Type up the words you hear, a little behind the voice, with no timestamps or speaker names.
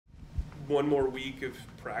one more week of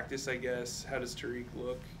practice, I guess. How does Tarik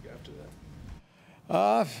look after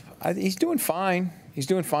that? He's doing fine. He's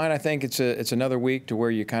doing fine. I think it's another week to where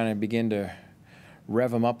you kind of begin to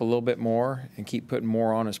rev him up a little bit more and keep putting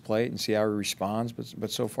more on his plate and see how he responds.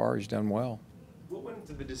 But so far, he's done well. What went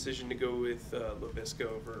into the decision to go with Lavisca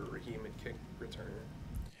over Raheem at kick returner?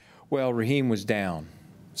 Well, Raheem was down,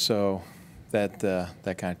 so that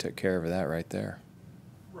kind of took care of that right there.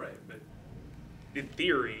 Right, but in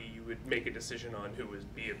theory, you would make a decision on who was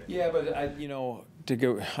being. Yeah, but I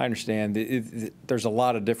understand. There's a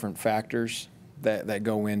lot of different factors that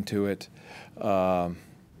go into it.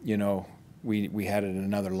 We had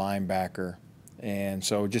another linebacker, and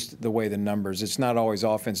so just the way the numbers. It's not always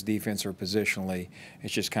offense, defense, or positionally.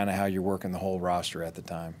 It's just kind of how you're working the whole roster at the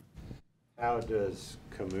time. How does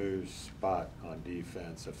Camus' spot on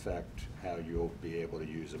defense affect how you'll be able to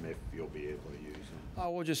use him, if you'll be able to use him?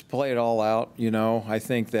 We'll just play it all out. I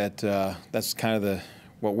think that that's kind of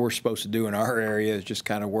what we're supposed to do in our area is just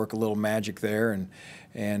kind of work a little magic there,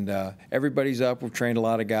 and everybody's up. We've trained a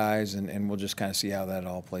lot of guys, and we'll just kind of see how that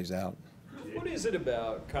all plays out. What is it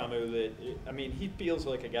about Camus that, he feels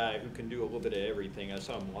like a guy who can do a little bit of everything. I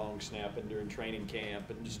saw him long snapping during training camp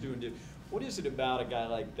and just doing. What is it about a guy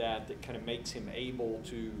like that kind of makes him able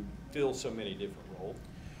to fill so many different roles?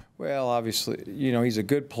 Well, obviously, he's a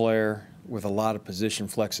good player with a lot of position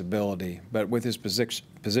flexibility, but with his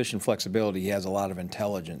position flexibility, he has a lot of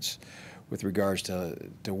intelligence with regards to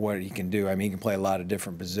what he can do. He can play a lot of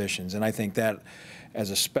different positions, and I think that as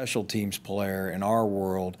a special teams player in our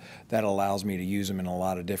world, that allows me to use him in a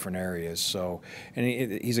lot of different areas. So, and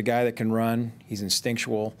he's a guy that can run. He's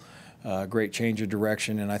instinctual, great change of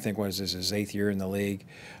direction, and I think what is this, his 8th year in the league?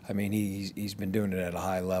 He's been doing it at a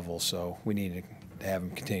high level, so we need to have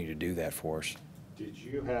him continue to do that for us. Did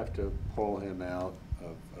you have to pull him out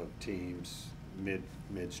of teams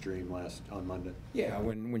midstream on Monday? Yeah,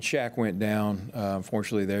 when Shaq went down,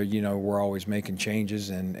 unfortunately there, we're always making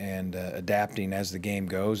changes and adapting as the game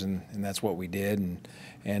goes, and that's what we did.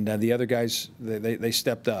 And the other guys, they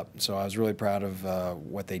stepped up. So I was really proud of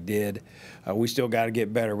what they did. We still got to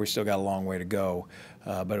get better. We still got a long way to go,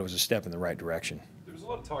 but it was a step in the right direction. There was a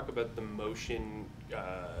lot of talk about the motion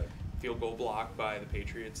field goal block by the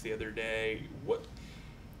Patriots the other day.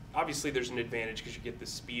 Obviously, there's an advantage because you get the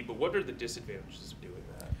speed, but what are the disadvantages of doing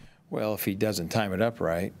that? Well, if he doesn't time it up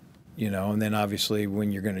right, and then obviously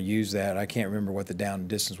when you're going to use that, I can't remember what the down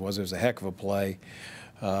distance was. It was a heck of a play.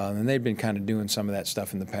 And they've been kind of doing some of that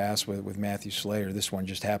stuff in the past with Matthew Slater. This one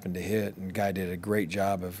just happened to hit, and the guy did a great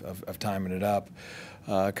job of timing it up.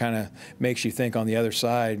 Kind of makes you think on the other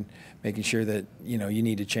side, making sure that, you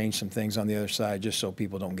need to change some things on the other side just so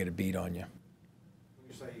people don't get a beat on you. When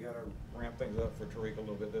you say you got to ramp things up for Tarik a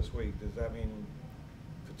little bit this week, does that mean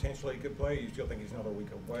potentially he could play? You still think he's another week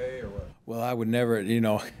away, or what? Well, I would never,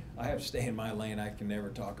 I have to stay in my lane. I can never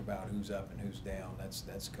talk about who's up and who's down.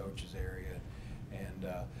 That's coach's area. And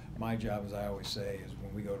my job, as I always say, is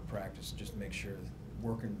when we go to practice, just make sure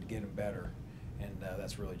working to get him better. And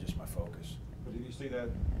that's really just my focus. But did you see that?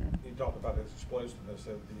 You talked about his explosiveness.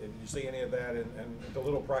 Did you see any of that in the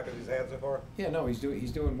little practice he's had so far? Yeah, no, he's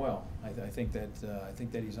doing well. I think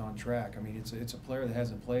that he's on track. It's a player that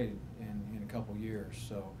hasn't played in a couple years.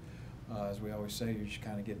 So as we always say, you're just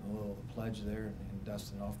kind of getting a little of the pledge there and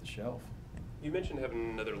dusting off the shelf. You mentioned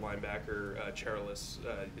having another linebacker, Charles,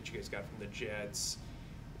 that you guys got from the Jets.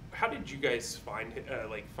 How did you guys find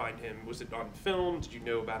him? Was it on film? Did you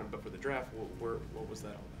know about him before the draft? What was that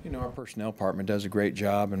all about? Our personnel department does a great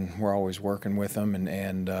job, and we're always working with them.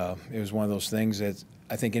 And it was one of those things that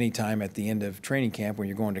I think any time at the end of training camp when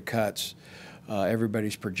you're going to cuts,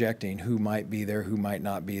 everybody's projecting who might be there, who might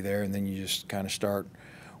not be there, and then you just kind of start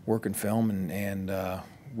working film and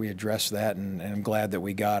we addressed that, and I'm glad that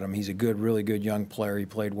we got him. He's a really good young player. He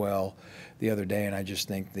played well the other day, and I just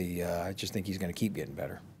think he's going to keep getting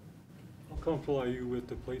better. How comfortable are you with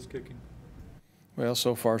the place kicking? Well,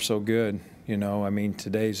 so far so good.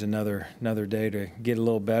 Today's another day to get a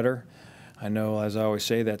little better. I know, as I always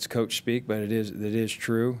say, that's coach speak, but it is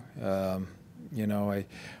true.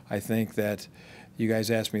 I think that. You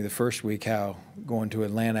guys asked me the first week how going to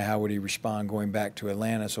Atlanta, how would he respond going back to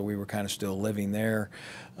Atlanta? So we were kind of still living there,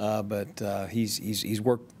 but he's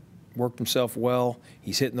worked himself well.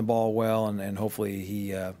 He's hitting the ball well, and hopefully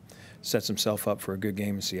he sets himself up for a good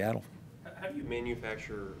game in Seattle. How do you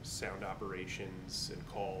manufacture sound operations and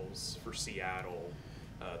calls for Seattle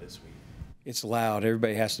this week? It's loud.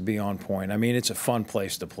 Everybody has to be on point. It's a fun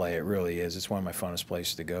place to play. It really is. It's one of my funnest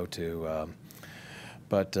places to go to.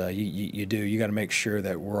 But you do. You got to make sure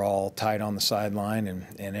that we're all tight on the sideline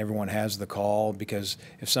and everyone has the call, because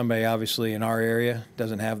if somebody obviously in our area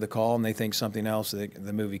doesn't have the call and they think something else,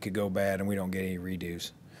 the movie could go bad and we don't get any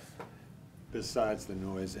redos. Besides the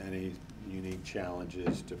noise, any unique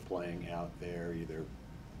challenges to playing out there, either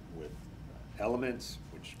with elements,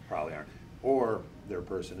 which probably aren't, or their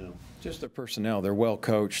personnel? Just their personnel. They're well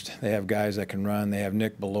coached. They have guys that can run. They have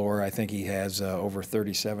Nick Ballore. I think he has over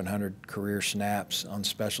 3,700 career snaps on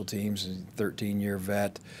special teams. He's a 13-year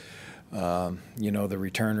vet. You know, the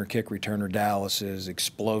returner, kick returner Dallas is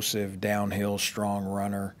explosive, downhill, strong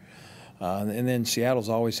runner. And then Seattle's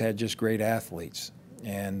always had just great athletes.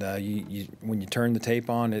 And when you turn the tape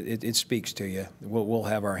on, it speaks to you. We'll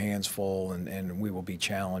have our hands full, and we will be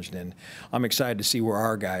challenged. And I'm excited to see where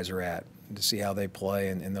our guys are at, to see how they play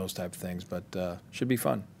and those type of things. But should be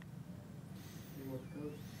fun.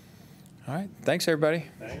 All right. Thanks, everybody.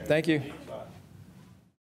 Thank you.